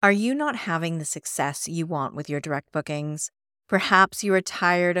Are you not having the success you want with your direct bookings? Perhaps you are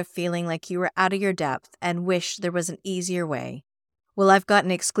tired of feeling like you are out of your depth and wish there was an easier way. Well, I've got an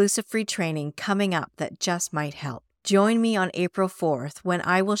exclusive free training coming up that just might help. Join me on April 4th when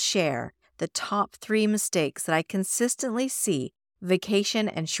I will share the top 3 mistakes that I consistently see vacation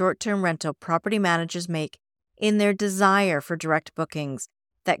and short-term rental property managers make in their desire for direct bookings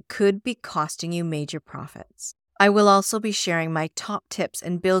that could be costing you major profits. I will also be sharing my top tips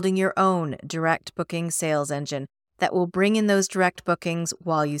in building your own direct booking sales engine that will bring in those direct bookings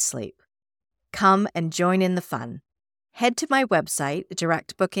while you sleep. Come and join in the fun. Head to my website,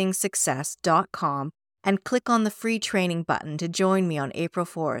 directbookingsuccess.com, and click on the free training button to join me on April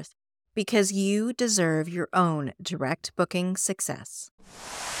 4th, because you deserve your own direct booking success.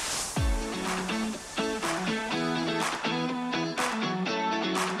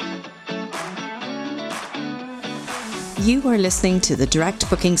 You are listening to the Direct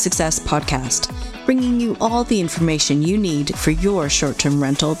Booking Success podcast, bringing you all the information you need for your short-term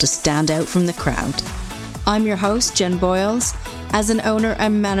rental to stand out from the crowd. I'm your host, Jen Boyles. As an owner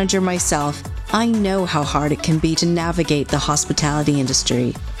and manager myself, I know how hard it can be to navigate the hospitality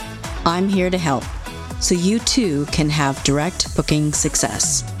industry. I'm here to help, so you too can have direct booking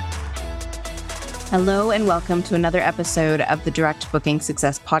success. Hello and welcome to another episode of the Direct Booking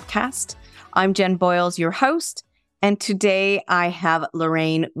Success podcast. I'm Jen Boyles, your host. And today I have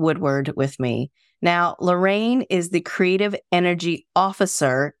Lorraine Woodward with me. Now, Lorraine is the Creative Energy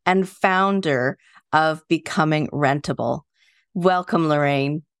Officer and founder of Becoming Rentable. Welcome,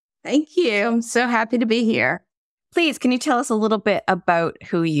 Lorraine. Thank you. I'm so happy to be here. Please, can you tell us a little bit about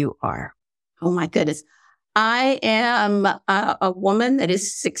who you are? Oh, my goodness. I am a woman that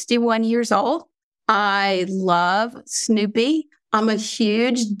is 61 years old. I love Snoopy. I'm a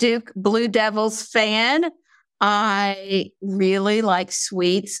huge Duke Blue Devils fan. I really like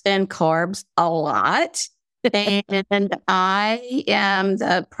sweets and carbs a lot. And I am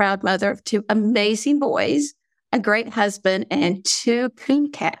the proud mother of 2 amazing boys, a great husband, and 2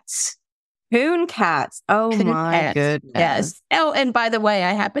 coon cats. Coon cats. Oh, Coon my cats. goodness. Yes. Oh, and by the way,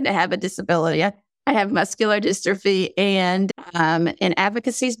 I happen to have a disability. I have muscular dystrophy, and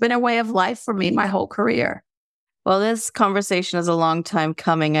advocacy has been a way of life for me my whole career. Well, this conversation is a long time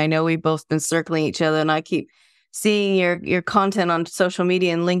coming. I know we've both been circling each other, and I keep seeing your content on social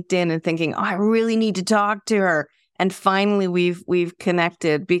media and LinkedIn and thinking, oh, I really need to talk to her. And finally, we've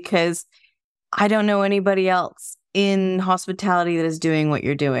connected, because I don't know anybody else in hospitality that is doing what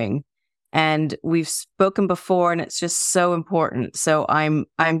you're doing. And we've spoken before, and it's just so important. So I'm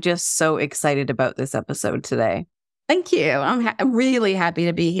just so excited about this episode today. Thank you. I'm really happy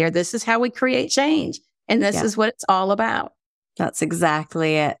to be here. This is how we create change. And this is what it's all about. That's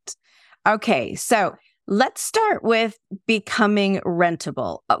exactly it. Okay, so let's start with Becoming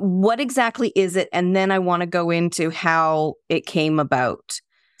Rentable. What exactly is it? And then I want to go into how it came about.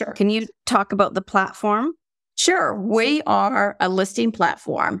 Sure. Can you talk about the platform? Sure. We are a listing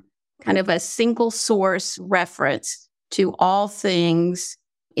platform, kind of a single source reference to all things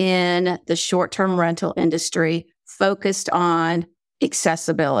in the short-term rental industry focused on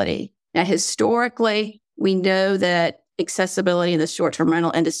accessibility. Now, historically, we know that accessibility in the short-term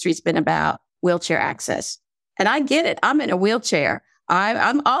rental industry has been about wheelchair access. And I get it. I'm in a wheelchair.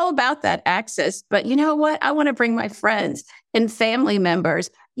 I'm all about that access. But you know what? I want to bring my friends and family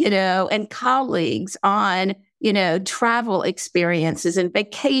members, and colleagues on, travel experiences and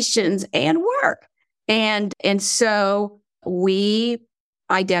vacations and work. And so we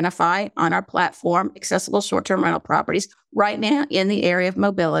identify on our platform accessible short-term rental properties right now in the area of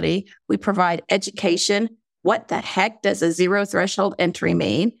mobility. We provide education. What the heck does a zero threshold entry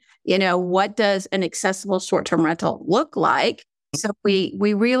mean? What does an accessible short-term rental look like? So we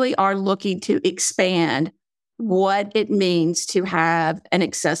really are looking to expand what it means to have an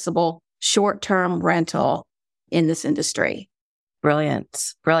accessible short-term rental in this industry.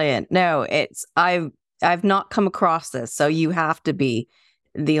 Brilliant. No, I've not come across this, so you have to be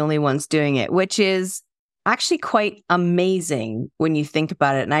the only ones doing it, which is actually quite amazing when you think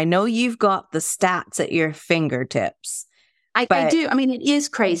about it. And I know you've got the stats at your fingertips. I do. I mean, it is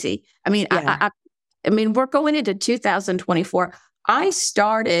crazy. I mean, Yeah. I mean, we're going into 2024. I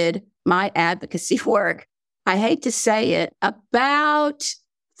started my advocacy work, I hate to say it, about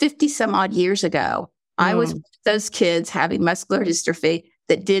 50 some odd years ago. I was one of those kids having muscular dystrophy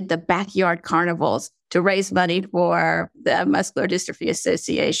that did the backyard carnivals to raise money for the Muscular Dystrophy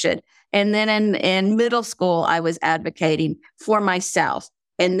Association. And then in middle school, I was advocating for myself.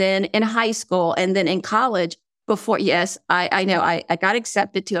 And then in high school, and then in college, I know I got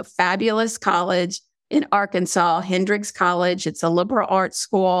accepted to a fabulous college in Arkansas, Hendrix College. It's a liberal arts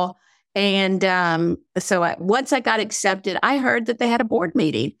school. And once I got accepted, I heard that they had a board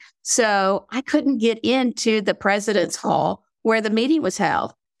meeting. So I couldn't get into the president's hall where the meeting was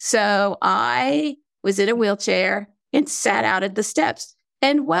held. So I was in a wheelchair and sat out at the steps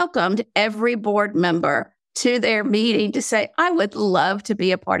and welcomed every board member to their meeting to say, I would love to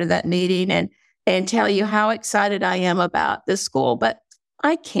be a part of that meeting and tell you how excited I am about this school, but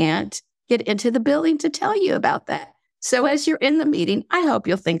I can't get into the building to tell you about that. So as you're in the meeting, I hope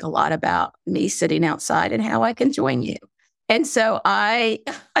you'll think a lot about me sitting outside and how I can join you. And so I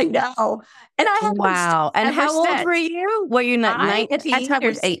know. And I have wow. And how old were you? Were you not 19? At that time I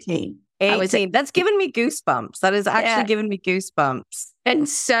was 18. 18. That's given me goosebumps. That is actually giving me goosebumps. And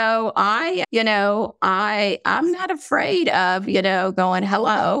so I'm not afraid of, going,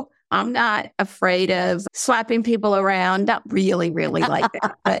 hello. I'm not afraid of slapping people around. Not really, really like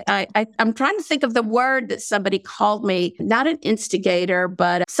that. But I'm trying to think of the word that somebody called me, not an instigator,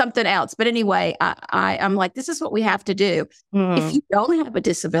 but something else. But anyway, I'm like, this is what we have to do. If you don't have a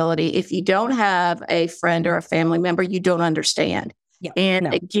disability, if you don't have a friend or a family member, you don't understand. Yeah,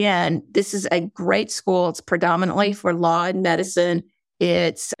 and again, this is a great school. It's predominantly for law and medicine.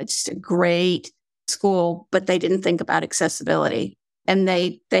 It's just a great school, but they didn't think about accessibility. And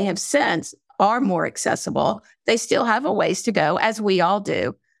they have since are more accessible. They still have a ways to go, as we all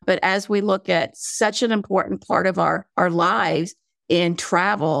do. But as we look at such an important part of our lives in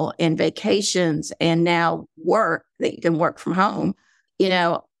travel and vacations and now work, that you can work from home, in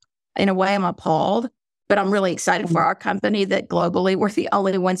a way I'm appalled. But I'm really excited for our company that globally we're the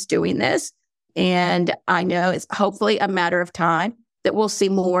only ones doing this. And I know it's hopefully a matter of time that we'll see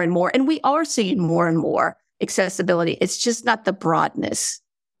more and more. And we are seeing more and more accessibility. It's just not the broadness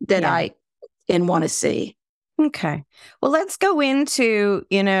that I want to see. Okay. Well, let's go into,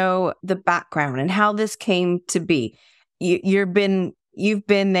 the background and how this came to be. You've been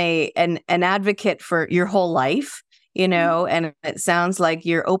an advocate for your whole life, and it sounds like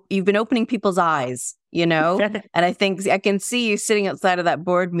you've been opening people's eyes, and I think I can see you sitting outside of that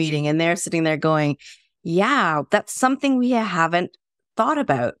board meeting and they're sitting there going, yeah, that's something we haven't thought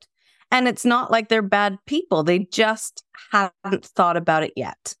about. And it's not like they're bad people. They just haven't thought about it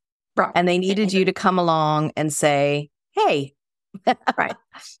yet. Right. And they needed you to come along and say, hey,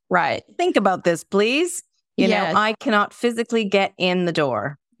 right. Think about this, please. I cannot physically get in the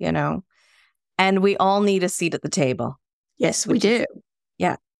door, and we all need a seat at the table. Yes, we do.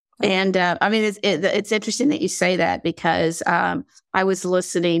 Yeah. And it's interesting that you say that because I was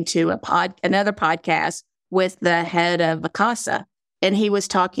listening to another podcast with the head of Vacasa, and he was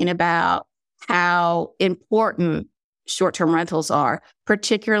talking about how important short-term rentals are,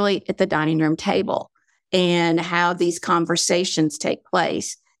 particularly at the dining room table, and how these conversations take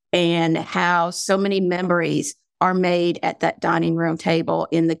place, and how so many memories are made at that dining room table,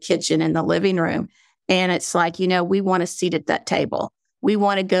 in the kitchen, in the living room. And it's like, we want a seat at that table. We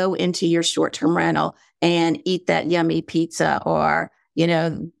want to go into your short-term rental and eat that yummy pizza or,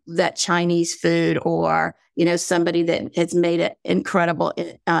 that Chinese food or, somebody that has made an incredible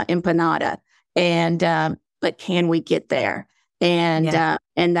empanada. And, but can we get there? And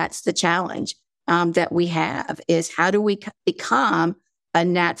that's the challenge that we have is how do we become a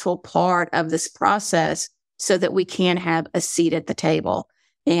natural part of this process so that we can have a seat at the table?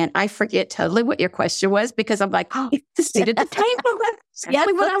 And I forget totally what your question was because I'm like, the seat at the table. That's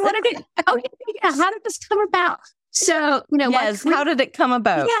exactly what I want to do. Oh, yeah. How did this come about? So, how did it come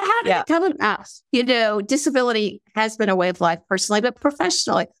about? Yeah, how did it come about? Disability has been a way of life personally, but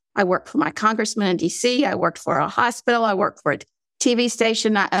professionally. I worked for my congressman in D.C. I worked for a hospital. I worked for a TV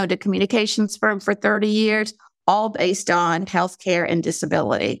station. I owned a communications firm for 30 years, all based on healthcare and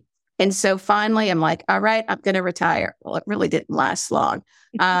disability. And so finally, I'm like, all right, I'm going to retire. Well, it really didn't last long.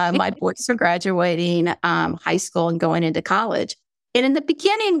 My boys were graduating high school and going into college. And in the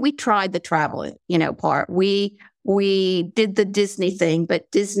beginning, we tried the travel, part. We did the Disney thing, but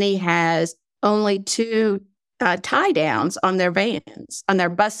Disney has only 2 tie downs on their vans, on their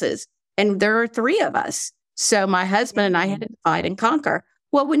buses. And there are 3 of us. So my husband and I had to divide and conquer.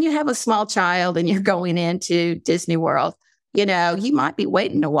 Well, when you have a small child and you're going into Disney World, you might be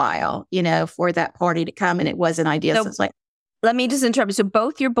waiting a while, for that party to come. And it wasn't ideal. So it's like, let me just interrupt. So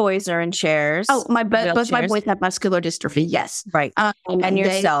both your boys are in chairs. Oh, both my boys have muscular dystrophy. Yes. Right. And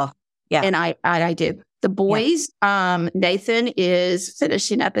yourself. Yeah. And I do. The boys, Nathan is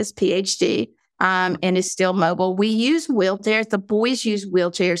finishing up his PhD and is still mobile. We use wheelchairs. The boys use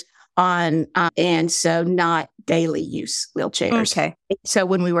wheelchairs and so not daily use wheelchairs. Okay. So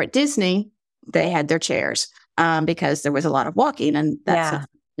when we were at Disney, they had their chairs because there was a lot of walking and that's something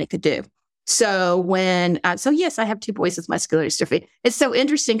they could do. So yes, I have two boys with muscular dystrophy. It's so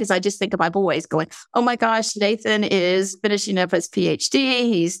interesting because I just think of my boys going, oh my gosh, Nathan is finishing up his PhD.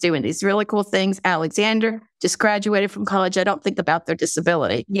 He's doing these really cool things. Alexander just graduated from college. I don't think about their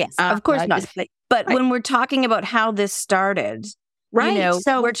disability. Yes, of course not. But when we're talking about how this started, right.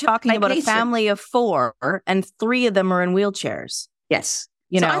 So we're talking about a family of 4 and 3 of them are in wheelchairs. Yes.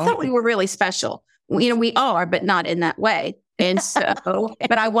 So I thought we were really special. We are, but not in that way. And so,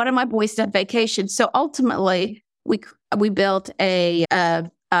 but I wanted my boys to have vacation. So ultimately, we built a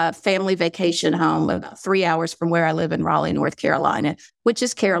family vacation home about 3 hours from where I live in Raleigh, North Carolina, which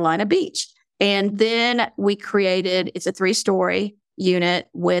is Carolina Beach. And then it's a 3-story unit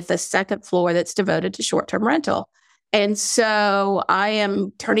with a second floor that's devoted to short-term rental. And so I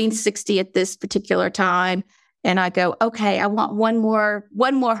am turning 60 at this particular time. And I go, okay, I want one more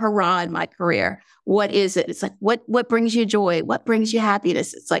hurrah in my career. What is it? It's like, what brings you joy? What brings you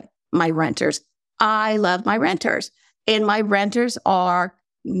happiness? It's like my renters. I love my renters. And my renters are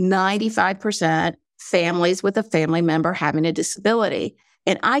 95% families with a family member having a disability.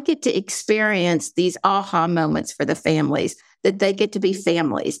 And I get to experience these aha moments for the families, that they get to be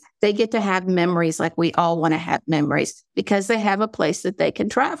families. They get to have memories like we all want to have memories because they have a place that they can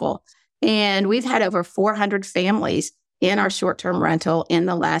travel. And we've had over 400 families in our short-term rental in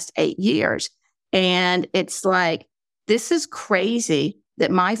the last 8 years. And it's like, this is crazy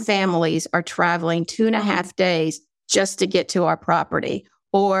that my families are traveling 2.5 days just to get to our property,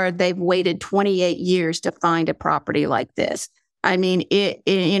 or they've waited 28 years to find a property like this. I mean,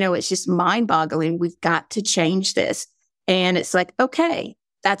 it's just mind-boggling. We've got to change this. And it's like, okay,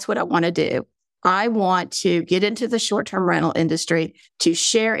 that's what I want to do. I want to get into the short-term rental industry to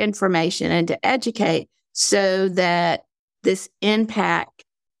share information and to educate so that this impact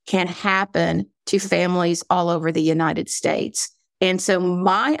can happen to families all over the United States. And so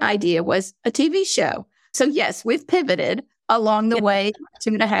my idea was a TV show. So yes, we've pivoted along the way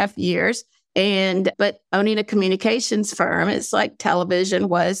 2.5 years. But owning a communications firm, it's like television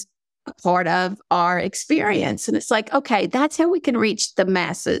was a part of our experience. And it's like, okay, that's how we can reach the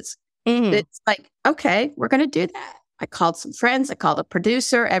masses. It's like, okay, we're going to do that. I called some friends. I called a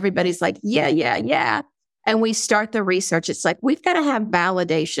producer. Everybody's like, yeah. And we start the research. It's like, we've got to have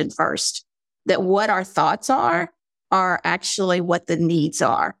validation first that what our thoughts are actually what the needs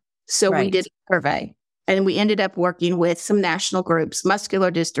are. So we did a survey and we ended up working with some national groups,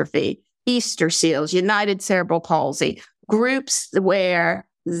 muscular dystrophy, Easter Seals, United Cerebral Palsy, groups where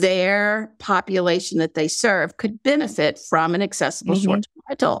their population that they serve could benefit from an accessible short-term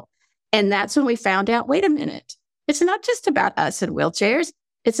rental. And that's when we found out, wait a minute, it's not just about us in wheelchairs.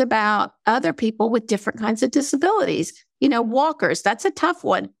 It's about other people with different kinds of disabilities. Walkers, that's a tough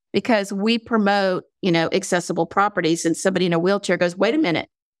one because we promote, accessible properties. And somebody in a wheelchair goes, wait a minute,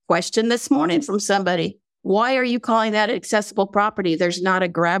 question this morning from somebody. Why are you calling that an accessible property? There's not a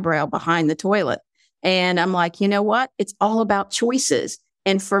grab rail behind the toilet. And I'm like, you know what? It's all about choices.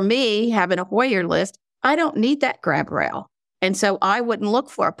 And for me, having a Hoyer lift, I don't need that grab rail. And so I wouldn't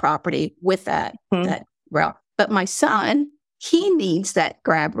look for a property with that rail. But my son, he needs that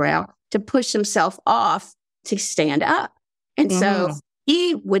grab rail to push himself off to stand up. And so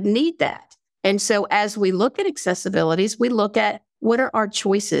he would need that. And so as we look at accessibilities, we look at what are our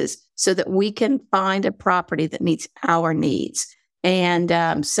choices so that we can find a property that meets our needs.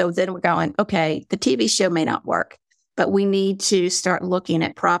 And so then we're going, okay, the TV show may not work, but we need to start looking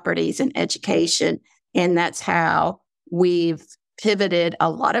at properties and education. And that's how we've pivoted a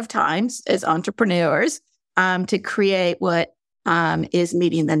lot of times as entrepreneurs to create what is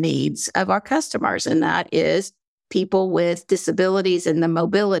meeting the needs of our customers. And that is people with disabilities in the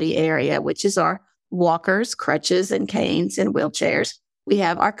mobility area, which is our walkers, crutches, and canes and wheelchairs. We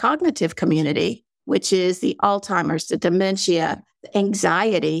have our cognitive community, which is the Alzheimer's, the dementia, the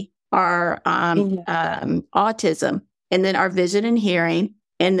anxiety, our autism, and then our vision and hearing.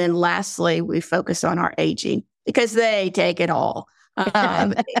 And then lastly, we focus on our aging because they take it all.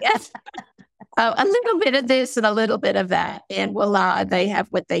 Yes. A little bit of this and a little bit of that. And voila, they have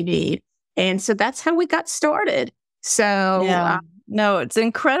what they need. And so that's how we got started. So no, it's an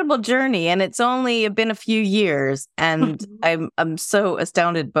incredible journey. And it's only been a few years. And I'm so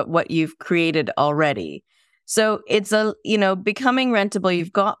astounded by what you've created already. So it's becoming rentable.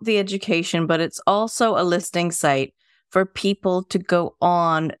 You've got the education, but it's also a listing site for people to go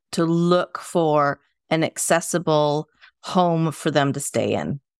on to look for an accessible home for them to stay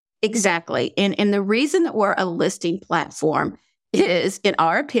in. Exactly. And the reason that we're a listing platform is, in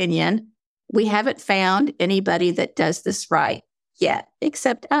our opinion, we haven't found anybody that does this right yet,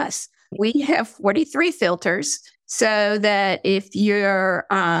 except us. We have 43 filters so that if your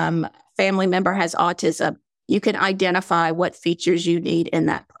family member has autism, you can identify what features you need in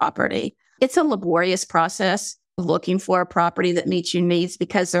that property. It's a laborious process looking for a property that meets your needs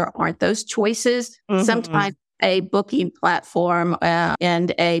because there aren't those choices. Mm-hmm. Sometimes a booking platform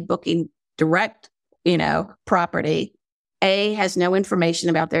and a booking direct, property, has no information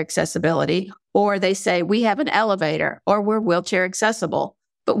about their accessibility, or they say, we have an elevator or we're wheelchair accessible.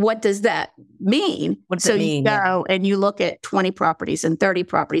 But what does that mean? What does it mean? You go and you look at 20 properties and 30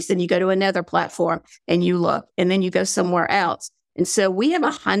 properties, then you go to another platform and you look, and then you go somewhere else. And so we have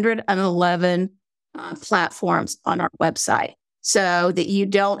 111 platforms on our website so that you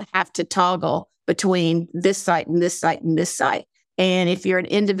don't have to toggle between this site and this site and this site. And if you're an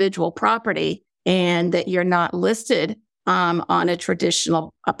individual property and that you're not listed on a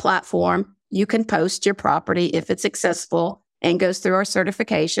traditional platform, you can post your property if it's accessible and goes through our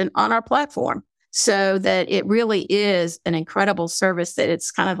certification on our platform. So that it really is an incredible service, that it's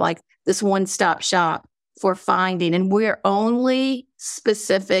kind of like this one-stop shop for finding. And we're only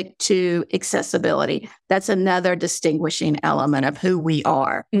specific to accessibility. That's another distinguishing element of who we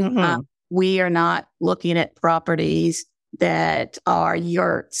are. Mm-hmm. We are not looking at properties that are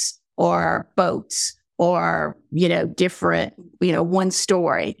yurts or boats or, different, one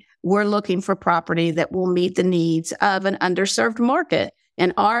story. We're looking for property that will meet the needs of an underserved market.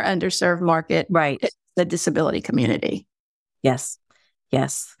 And our underserved market is the disability community. Yes.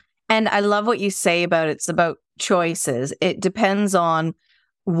 Yes. And I love what you say about it's about choices. It depends on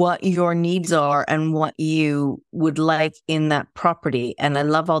what your needs are and what you would like in that property. And I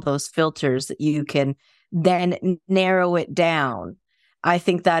love all those filters that you can then narrow it down. I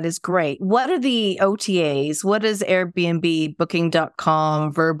think that is great. What are the OTAs? What is Airbnb,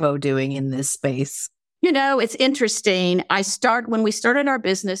 Booking.com, Vrbo doing in this space? It's interesting. When we started our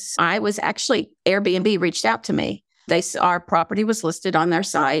business, Airbnb reached out to me. Our property was listed on their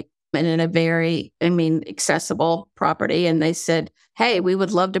site and in a very, accessible property. And they said, hey, we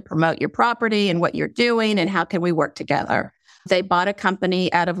would love to promote your property and what you're doing and how can we work together? They bought a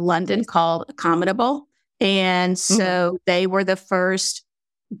company out of London called Accommodable. And so they were the first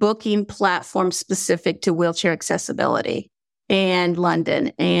booking platform specific to wheelchair accessibility in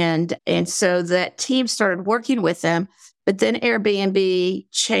London. And so that team started working with them. But then Airbnb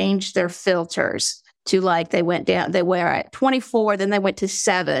changed their filters to they were at 24, then they went to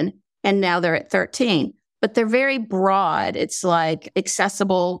 7, and now they're at 13. But they're very broad. It's like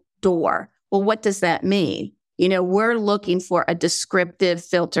accessible door. Well, what does that mean? We're looking for a descriptive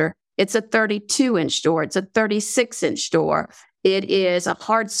filter. It's a 32-inch door. It's a 36-inch door. It is a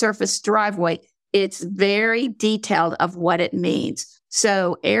hard surface driveway. It's very detailed of what it means.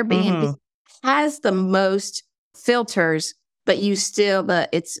 So Airbnb has the most filters, but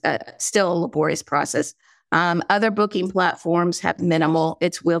it's still a laborious process. Other booking platforms have minimal.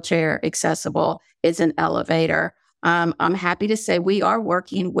 It's wheelchair accessible. It's an elevator. I'm happy to say we are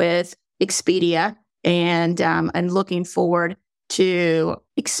working with Expedia and looking forward to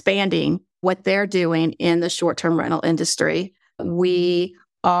expanding what they're doing in the short-term rental industry. We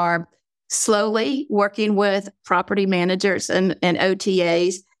are slowly working with property managers and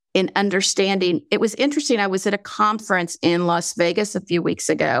OTAs in understanding. It was interesting. I was at a conference in Las Vegas a few weeks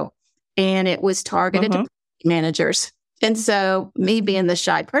ago, and it was targeted to property managers. And so me being the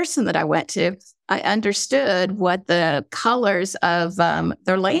shy person that I went to, I understood what the colors of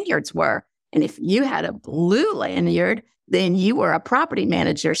their lanyards were. And if you had a blue lanyard, then you were a property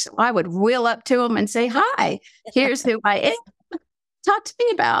manager. So I would wheel up to them and say, hi, here's who I am. Talk to me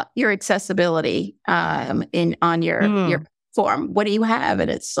about your accessibility on your form. What do you have? And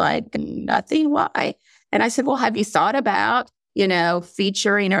it's like, nothing. Why? And I said, well, have you thought about,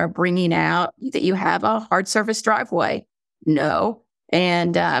 featuring or bringing out that you have a hard surface driveway? No.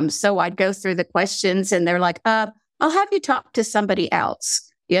 And so I'd go through the questions and they're like, I'll have you talk to somebody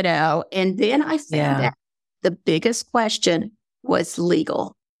else, and then I found out the biggest question was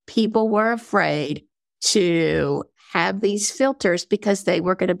legal. People were afraid to have these filters because they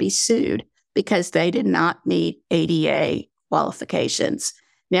were going to be sued because they did not meet ADA qualifications.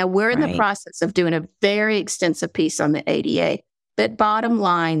 Now, we're in the process of doing a very extensive piece on the ADA, but bottom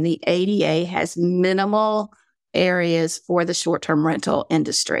line, the ADA has minimal areas for the short-term rental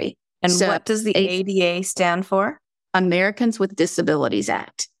industry. And so what does the ADA stand for? Americans with Disabilities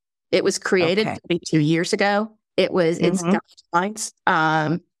Act. It was created 2 years ago. It's guidelines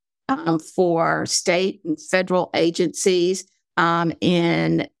for state and federal agencies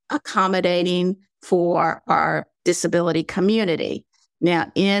in accommodating for our disability community.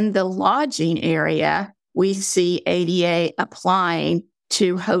 Now, in the lodging area, we see ADA applying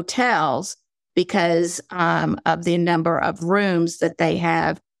to hotels because of the number of rooms that they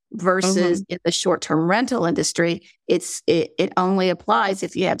have versus in the short-term rental industry, it only applies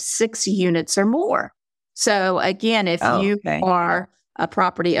if you have 6 units or more. So again, if you are a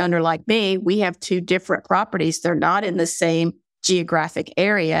property owner like me, we have 2 different properties. They're not in the same geographic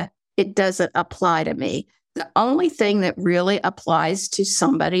area. It doesn't apply to me. The only thing that really applies to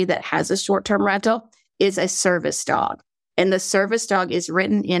somebody that has a short-term rental is a service dog. And the service dog is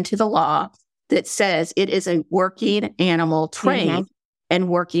written into the law that says it is a working animal, trained and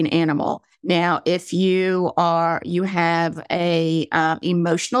working animal. Now, if you have a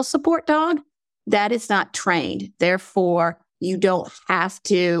emotional support dog, that is not trained. Therefore, you don't have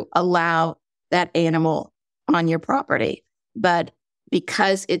to allow that animal on your property. But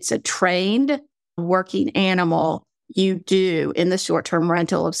because it's a trained working animal, you do in the short-term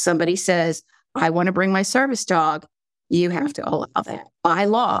rental. If somebody says, I want to bring my service dog, you have to allow that by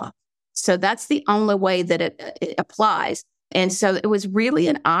law. So that's the only way that it applies. And so it was really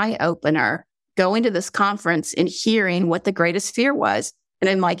an eye-opener going to this conference and hearing what the greatest fear was. And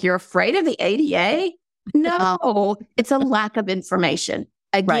I'm like, you're afraid of the ADA? No, it's a lack of information.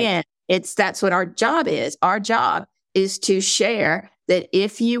 Again, that's what our job is. Our job is to share that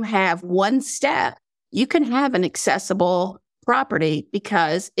if you have one step, you can have an accessible property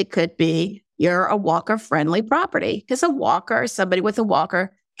because it could be you're a walker-friendly property because somebody with a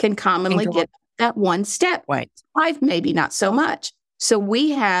walker can commonly get that one step. Right. 5, maybe not so much. So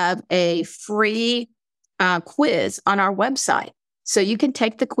we have a free quiz on our website. So you can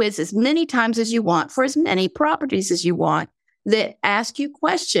take the quiz as many times as you want for as many properties as you want that ask you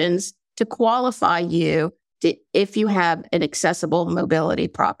questions to qualify you if you have an accessible mobility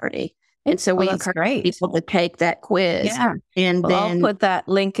property. And so we encourage people to take that quiz. Yeah. And then I'll put that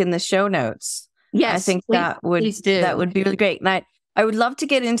link in the show notes. Yes, I think that would be really great. And I would love to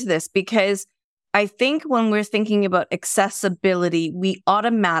get into this because I think when we're thinking about accessibility, we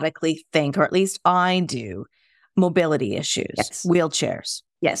automatically think, or at least I do, mobility issues, wheelchairs.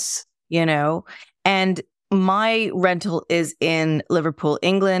 Yes. And my rental is in Liverpool,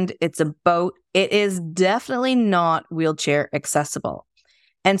 England. It's a boat. It is definitely not wheelchair accessible.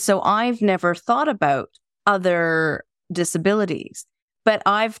 And so I've never thought about other disabilities. But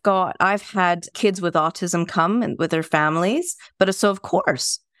I've had kids with autism come and with their families. But so of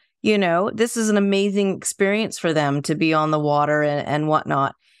course, this is an amazing experience for them to be on the water and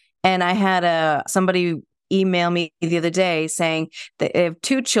whatnot. And I had somebody email me the other day saying that they have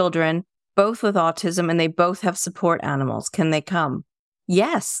 2 children, both with autism, and they both have support animals. Can they come?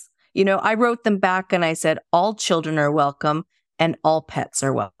 Yes. I wrote them back and I said, all children are welcome and all pets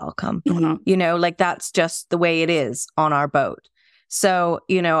are welcome. That's just the way it is on our boat. So,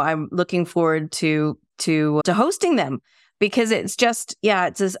 I'm looking forward to hosting them because it's just,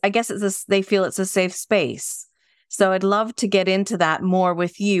 they feel it's a safe space. So I'd love to get into that more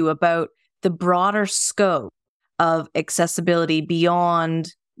with you about the broader scope of accessibility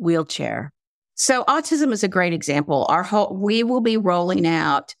beyond wheelchair. So autism is a great example. We will be rolling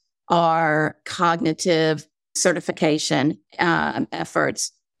out our cognitive certification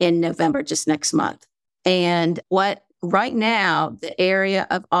efforts in November, just next month. And right now, the area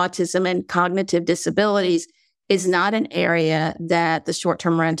of autism and cognitive disabilities is not an area that the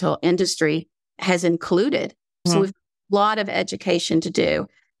short-term rental industry has included. So we've a lot of education to do.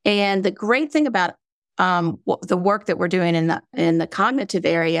 And the great thing about the work that we're doing in the cognitive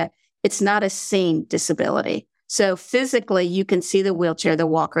area, it's not a seen disability. So physically, you can see the wheelchair, the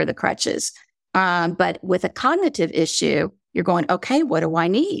walker, the crutches. But with a cognitive issue, you're going, okay, what do I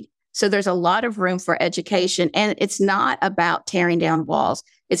need? So there's a lot of room for education. And it's not about tearing down walls.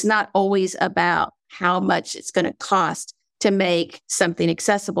 It's not always about how much it's going to cost to make something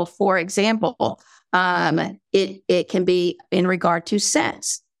accessible. For example, it can be in regard to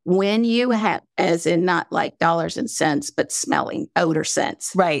scents. When you have, as in not like dollars and cents, but smelling odor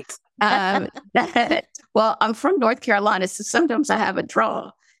scents. Right. Well, I'm from North Carolina, so sometimes I have a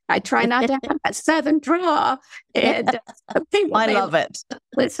draw. I try not to have a Southern draw. And people I love it.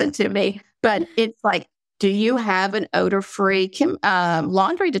 Listen to me. But it's like, do you have an odor-free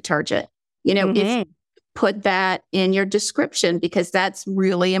laundry detergent? If you put that in your description, because that's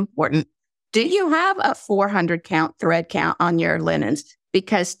really important. Do you have a 400 count thread count on your linens?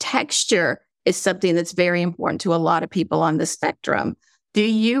 Because texture is something that's very important to a lot of people on the spectrum. Do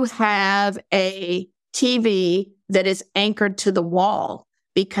you have a TV that is anchored to the wall?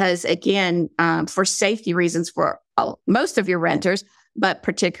 Because again, for safety reasons for most of your renters, but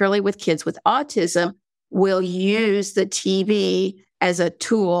particularly with kids with autism, will use the TV as a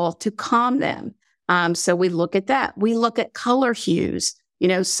tool to calm them. So we look at that. We look at color hues.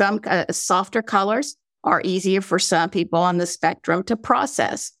 Some softer colors are easier for some people on the spectrum to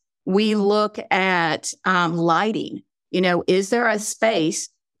process. We look at lighting. Is there a space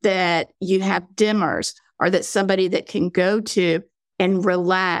that you have dimmers or that somebody that can go to and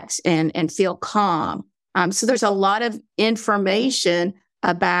relax and feel calm? So there's a lot of information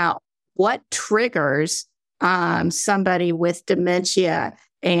about what triggers somebody with dementia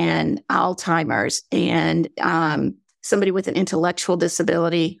and Alzheimer's and somebody with an intellectual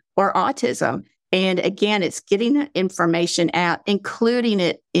disability or autism. And again, it's getting that information out, including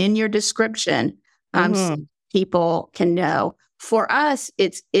it in your description, so people can know. For us,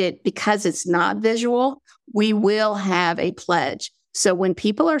 because it's not visual, we will have a pledge. So when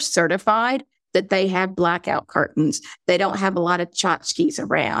people are certified that they have blackout curtains, they don't have a lot of tchotchkes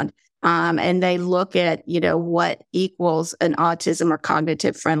around, and they look at, what equals an autism or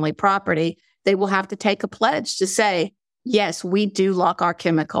cognitive friendly property, they will have to take a pledge to say, yes, we do lock our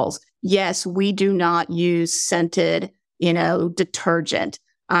chemicals. Yes, we do not use scented, detergent.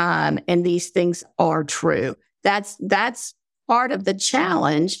 And these things are true. That's part of the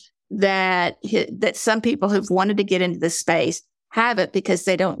challenge that some people who've wanted to get into this space have it because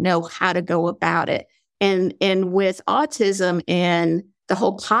they don't know how to go about it. And with autism and the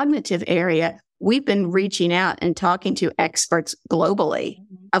whole cognitive area, we've been reaching out and talking to experts globally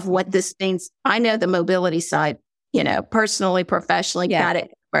of what this means. I know the mobility side, personally, professionally, got it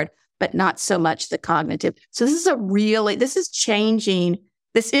covered, but not so much the cognitive. So this is changing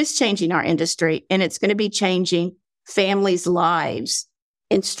our industry, and it's going to be changing families' lives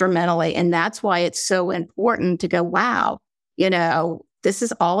instrumentally. And that's why it's so important to go, wow, this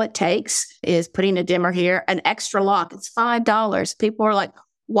is all it takes is putting a dimmer here, an extra lock. It's $5. People are like,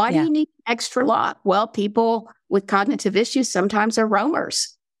 why do you need an extra lock? Well, people with cognitive issues sometimes are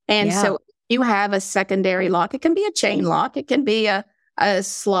roamers. And so you have a secondary lock. It can be a chain lock. It can be a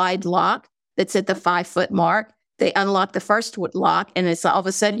slide lock that's at the 5-foot mark. They unlock the first lock, and it's all of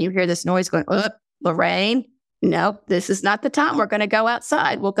a sudden you hear this noise going, Lorraine, nope, this is not the time. We're going to go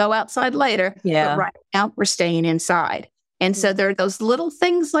outside. We'll go outside later. Yeah. But right now we're staying inside. And so there are those little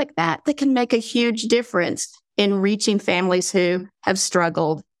things like that can make a huge difference in reaching families who have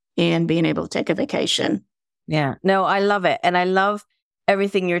struggled and being able to take a vacation. Yeah, no, I love it. And I love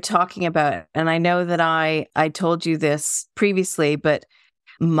everything you're talking about. And I know that I told you this previously, but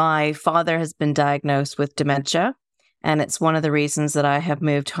my father has been diagnosed with dementia. And it's one of the reasons that I have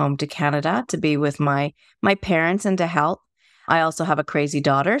moved home to Canada to be with my parents and to help. I also have a crazy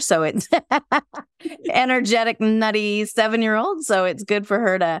daughter, so it's energetic, nutty 7-year-old. So it's good for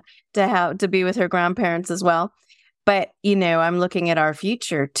her to be with her grandparents as well. But, I'm looking at our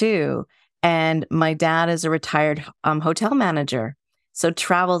future too. And my dad is a retired hotel manager. So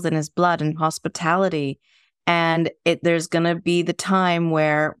travels in his blood and hospitality. And there's going to be the time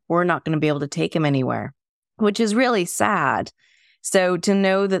where we're not going to be able to take him anywhere, which is really sad. So to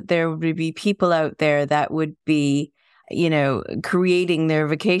know that there would be people out there that would be, creating their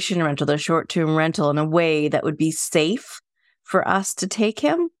vacation rental, their short-term rental in a way that would be safe for us to take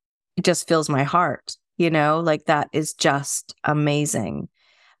him, it just fills my heart, that is just amazing.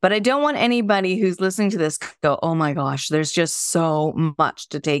 But I don't want anybody who's listening to this go, oh my gosh, there's just so much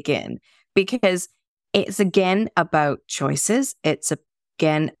to take in, because it's again about choices. It's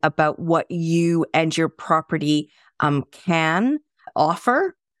again about what you and your property can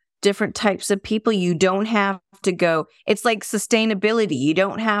offer different types of people. You don't have to go, it's like sustainability. You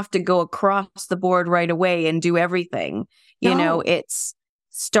don't have to go across the board right away and do everything. It's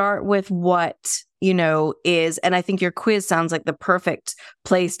start with what, is, and I think your quiz sounds like the perfect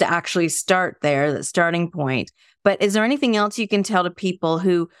place to actually start there, the starting point. But is there anything else you can tell to people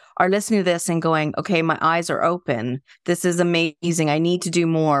who are listening to this and going, okay, my eyes are open. This is amazing. I need to do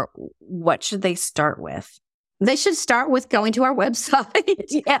more. What should they start with? They should start with going to our website.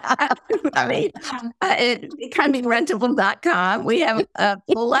 becomingRentable.com. We have a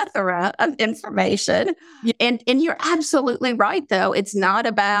plethora of information. And you're absolutely right, though. It's not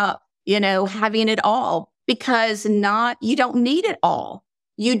about, having it all, because you don't need it all.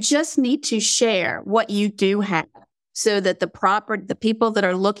 You just need to share what you do have so that the people that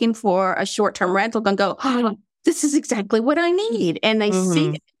are looking for a short-term rental can go, oh, this is exactly what I need. And they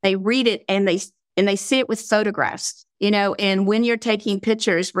see it, they read it, and they see it with photographs, and when you're taking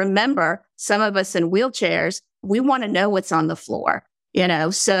pictures, remember, some of us in wheelchairs, we want to know what's on the floor,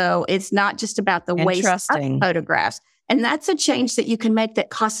 so it's not just about the waste of photographs. And that's a change that you can make that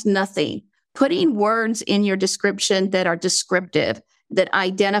costs nothing. Putting words in your description that are descriptive, that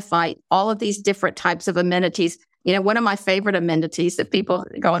identify all of these different types of amenities. One of my favorite amenities that people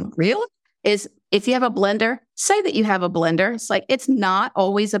are going, really? Is if you have a blender, say that you have a blender. It's like, it's not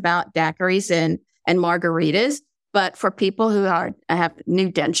always about daiquiris and margaritas. But for people who have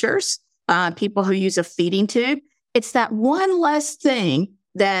new dentures, people who use a feeding tube, it's that one less thing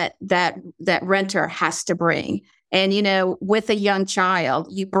that renter has to bring. And, with a young child,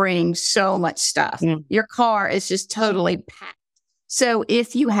 you bring so much stuff. Your car is just totally packed. So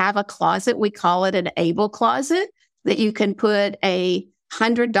if you have a closet, we call it an able closet, that you can put a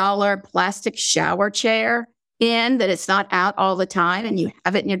 $100 plastic shower chair in, that it's not out all the time, and you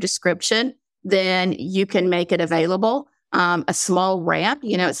have it in your description, then you can make it available. A small ramp,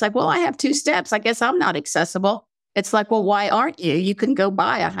 it's like, well, I have 2 steps. I guess I'm not accessible. It's like, well, why aren't you? You can go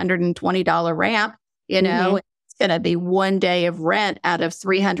buy a $120 ramp, It's going to be 1 day of rent out of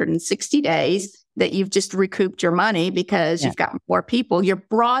 360 days that you've just recouped your money because you've got more people. You're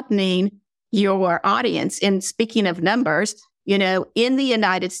broadening your audience. And speaking of numbers, in the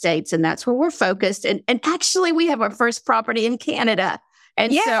United States, and that's where we're focused. And actually, we have our first property in Canada.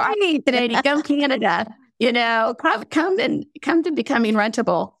 And so I need today to go Canada, come to becoming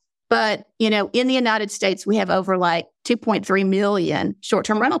rentable. But, in the United States, we have over 2.3 million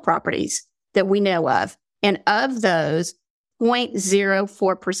short-term rental properties that we know of. And of those,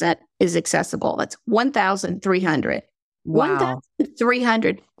 0.04% is accessible. That's 1,300. Wow.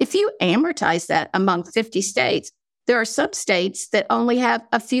 1,300. If you amortize that among 50 states, there are some states that only have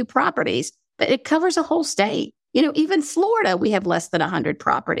a few properties, but it covers a whole state. Even Florida, we have less than 100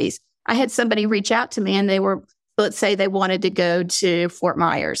 properties. I had somebody reach out to me and let's say they wanted to go to Fort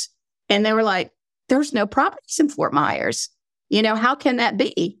Myers. And they were like, there's no properties in Fort Myers. How can that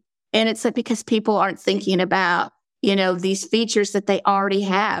be? And it's like, because people aren't thinking about, these features that they already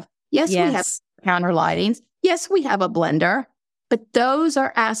have. Yes, we have counter lightings. Yes, we have a blender. But those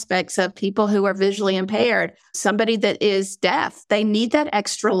are aspects of people who are visually impaired. Somebody that is deaf, they need that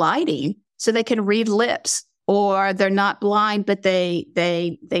extra lighting so they can read lips. Or they're not blind, but they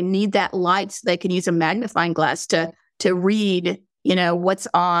need that light so they can use a magnifying glass to read, what's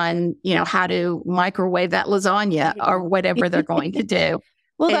on, how to microwave that lasagna or whatever they're going to do.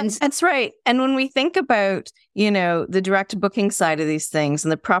 Well, that's right. And when we think about, the direct booking side of these things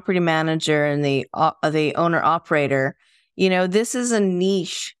and the property manager and the owner operator, this is a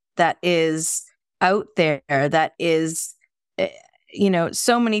niche that is out there that is,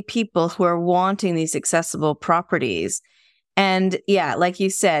 so many people who are wanting these accessible properties. And like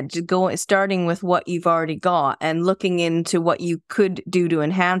you said, starting with what you've already got and looking into what you could do to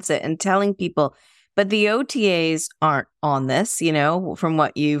enhance it and telling people. But the OTAs aren't on this, from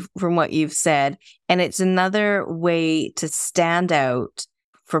what you've said. And it's another way to stand out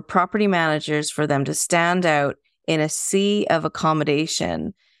for property managers, for them to stand out in a sea of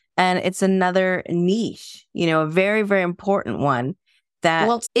accommodation. And it's another niche, a very, very important one.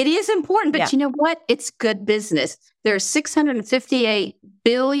 Well, it is important, but you know what? It's good business. There's $658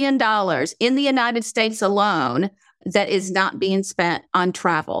 billion in the United States alone that is not being spent on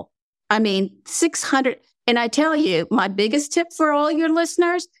travel. I mean, 600. And I tell you, my biggest tip for all your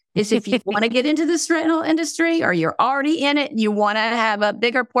listeners is if you want to get into this rental industry or you're already in it, you want to have a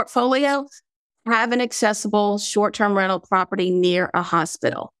bigger portfolio, have an accessible short-term rental property near a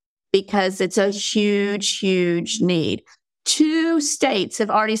hospital because it's a huge, huge need. 2 states have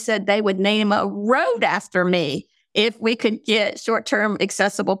already said they would name a road after me if we could get short-term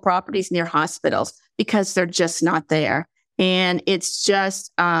accessible properties near hospitals because they're just not there. And it's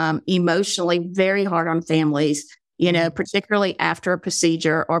just emotionally very hard on families, particularly after a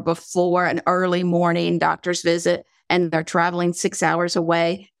procedure or before an early morning doctor's visit, and they're traveling 6 hours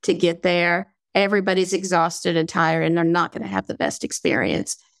away to get there. Everybody's exhausted and tired, and they're not going to have the best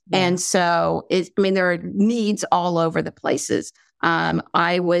experience. Yeah. And so, there are needs all over the places.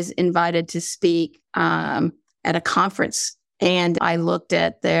 I was invited to speak at a conference, and I looked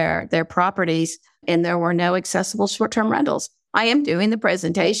at their properties, and there were no accessible short-term rentals. I am doing the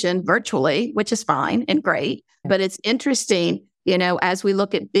presentation virtually, which is fine and great, but it's interesting, as we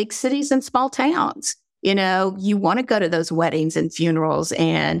look at big cities and small towns, you want to go to those weddings and funerals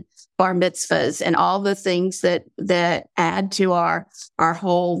and bar mitzvahs and all the things that add to our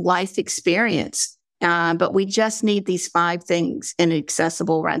whole life experience. But we just need these 5 things in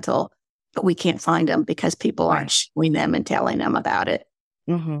accessible rental, but we can't find them because people aren't showing them and telling them about it.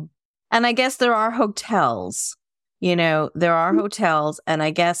 Mm-hmm. And I guess there are hotels, and I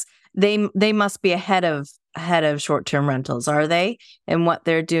guess they must be ahead of short-term rentals, are they? And what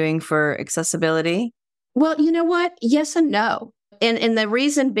they're doing for accessibility? Well, you know what? Yes and no. And the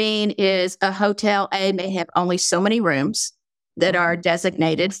reason being is a hotel may have only so many rooms that are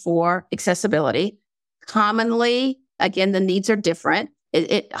designated for accessibility. Commonly, again, the needs are different.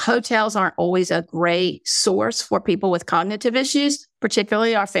 Hotels aren't always a great source for people with cognitive issues,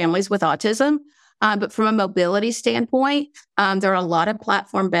 particularly our families with autism. But from a mobility standpoint, there are a lot of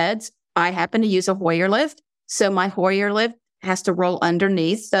platform beds. I happen to use a Hoyer lift. So my Hoyer lift has to roll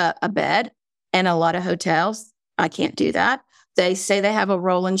underneath a bed. And a lot of hotels, I can't do that. They say they have a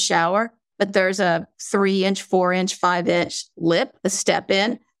roll-in shower, but there's a 3-inch, 4-inch, 5-inch lip, a step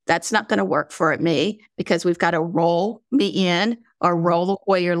in. That's not going to work for me because we've got to roll me in or roll the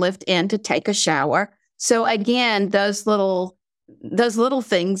Hoyer lift in to take a shower. So again, those little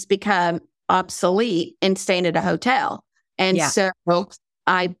things become obsolete in staying at a hotel. And so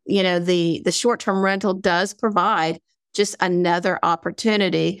the short-term rental does provide just another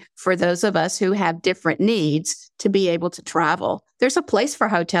opportunity for those of us who have different needs to be able to travel. There's a place for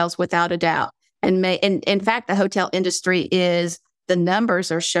hotels without a doubt. And in fact, the hotel industry the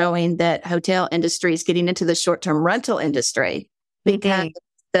numbers are showing that hotel industry is getting into the short-term rental industry because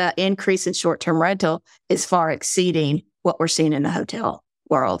the increase in short-term rental is far exceeding what we're seeing in the hotel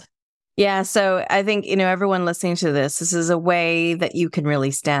world. Yeah. So I think, everyone listening to this is a way that you can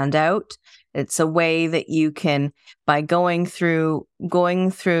really stand out. It's a way that you can, by going through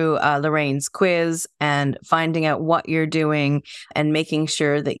Lorraine's quiz and finding out what you're doing and making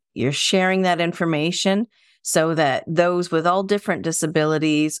sure that you're sharing that information so that those with all different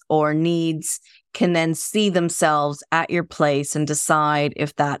disabilities or needs can then see themselves at your place and decide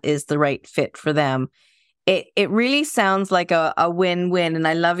if that is the right fit for them. It really sounds like a win-win. And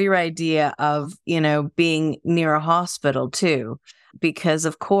I love your idea of, being near a hospital too, because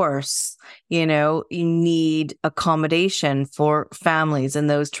of course, you need accommodation for families and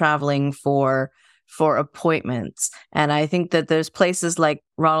those traveling for appointments. And I think that there's places like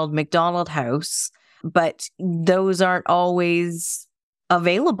Ronald McDonald House, but those aren't always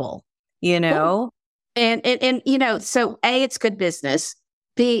available, And so A, it's good business.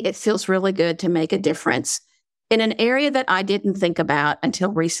 B, it feels really good to make a difference. In an area that I didn't think about until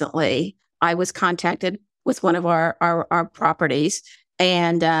recently, I was contacted with one of our properties,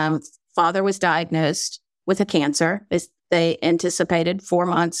 and father was diagnosed with a cancer. They anticipated 4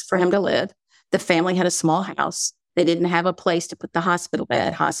 months for him to live. The family had a small house. They didn't have a place to put the hospital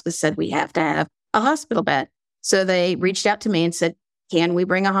bed. Hospice said, we have to have a hospital bed. So they reached out to me and said, can we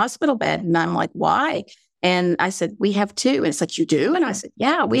bring a hospital bed? And I'm like, why? And I said, we have 2. And it's like, you do? And I said,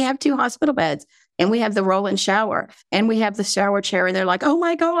 yeah, we have 2 hospital beds. And we have the roll-in shower. And we have the shower chair. And they're like, oh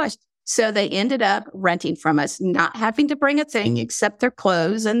my gosh. So they ended up renting from us, not having to bring a thing except their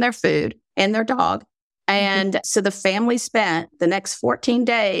clothes and their food and their dog. And so the family spent the next 14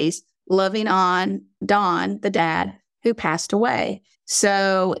 days loving on Don, the dad, who passed away.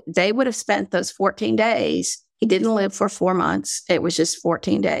 So they would have spent those 14 days. He didn't live for 4 months. It was just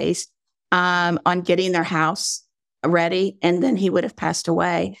 14 days. On getting their house ready, and then he would have passed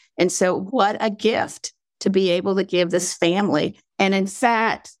away. And so what a gift to be able to give this family. And in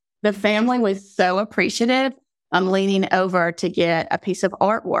fact, the family was so appreciative. I'm leaning over to get a piece of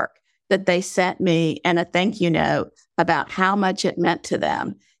artwork that they sent me and a thank you note about how much it meant to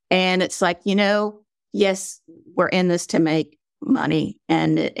them. And it's like, yes, we're in this to make money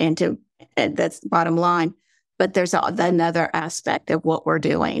and that's the bottom line. But there's another aspect of what we're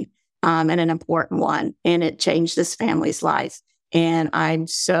doing. And an important one. And it changed this family's life. And I'm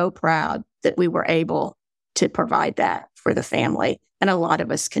so proud that we were able to provide that for the family. And a lot of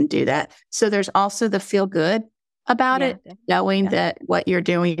us can do that. So there's also the feel good about it, knowing that what you're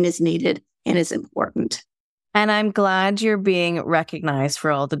doing is needed and is important. And I'm glad you're being recognized for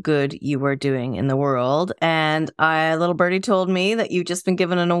all the good you were doing in the world. And little birdie told me that you've just been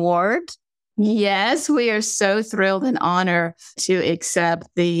given an award. Yes, we are so thrilled and honored to accept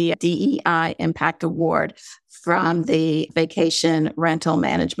the DEI Impact Award from the Vacation Rental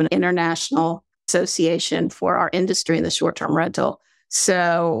Management International Association for our industry in the short-term rental.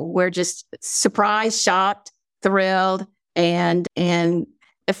 So we're just surprised, shocked, thrilled, and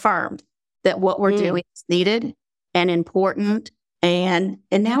affirmed that what we're doing is needed and important, and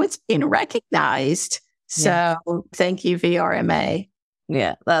now it's being recognized. So thank you, VRMA.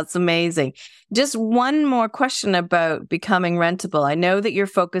 Yeah, that's amazing. Just one more question about becoming rentable. I know that you're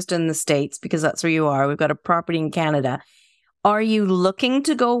focused in the States because that's where you are. We've got a property in Canada. Are you looking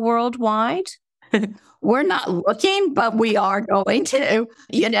to go worldwide? We're not looking, but we are going to.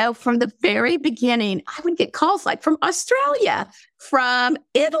 From the very beginning, I would get calls like from Australia, from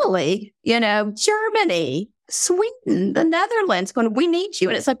Italy, Germany, Sweden, the Netherlands, going, we need you.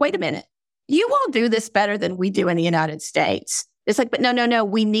 And it's like, wait a minute, you all do this better than we do in the United States. It's like, but no,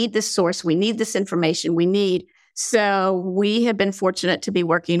 we need this source. We need this information. So we have been fortunate to be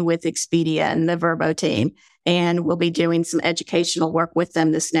working with Expedia and the Verbo team, and we'll be doing some educational work with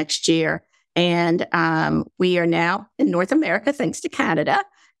them this next year. And we are now in North America, thanks to Canada.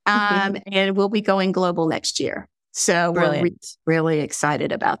 And we'll be going global next year. So Brilliant. we're really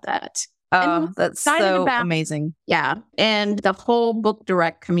excited about that. Oh, that's so amazing. Yeah. And the whole Book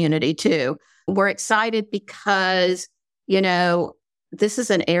Direct community too. We're excited because, this is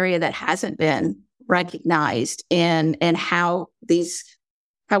an area that hasn't been recognized in how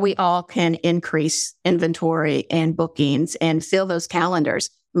we all can increase inventory and bookings and fill those calendars.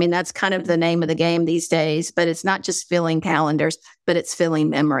 I mean, that's kind of the name of the game these days, but it's not just filling calendars, but it's filling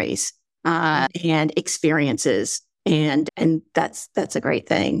memories and experiences. And that's a great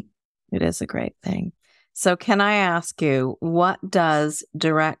thing. It is a great thing. So can I ask you, what does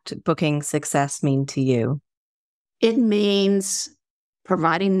direct booking success mean to you? It means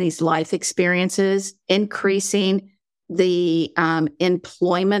providing these life experiences, increasing the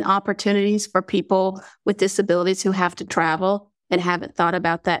employment opportunities for people with disabilities who have to travel and haven't thought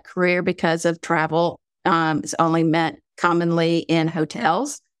about that career because of travel is only met commonly in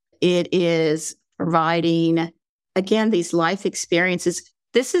hotels. It is providing, again, these life experiences.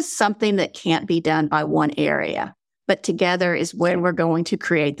 This is something that can't be done by one area, but together is when we're going to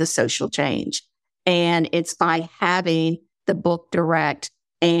create the social change. And it's by having the Book Direct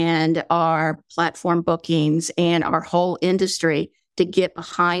and our platform bookings and our whole industry to get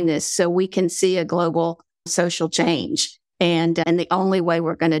behind this so we can see a global social change. And the only way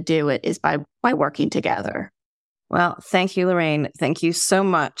we're going to do it is by working together. Well, thank you, Lorraine. Thank you so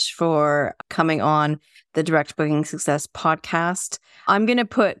much for coming on the Direct Booking Success podcast. I'm going to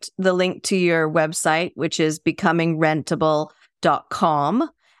put the link to your website, which is becomingrentable.com.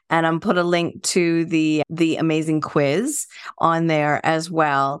 And I'm put a link to the amazing quiz on there as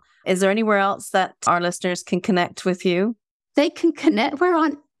well. Is there anywhere else that our listeners can connect with you? They can connect. We're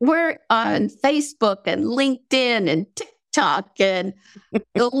on Facebook and LinkedIn and TikTok and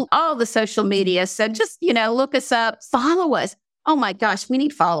all the social media. So just, look us up, follow us. Oh my gosh, we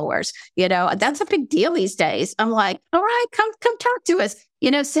need followers. That's a big deal these days. I'm like, all right, come talk to us.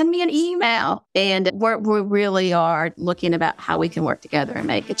 Send me an email. And we really are looking about how we can work together and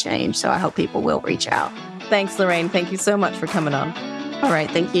make a change. So I hope people will reach out. Thanks, Lorraine. Thank you so much for coming on. All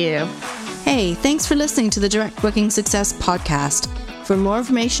right. Thank you. Hey, thanks for listening to the Direct Booking Success podcast. For more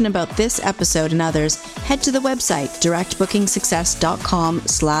information about this episode and others, head to the website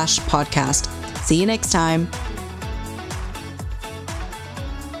directbookingsuccess.com/podcast. See you next time.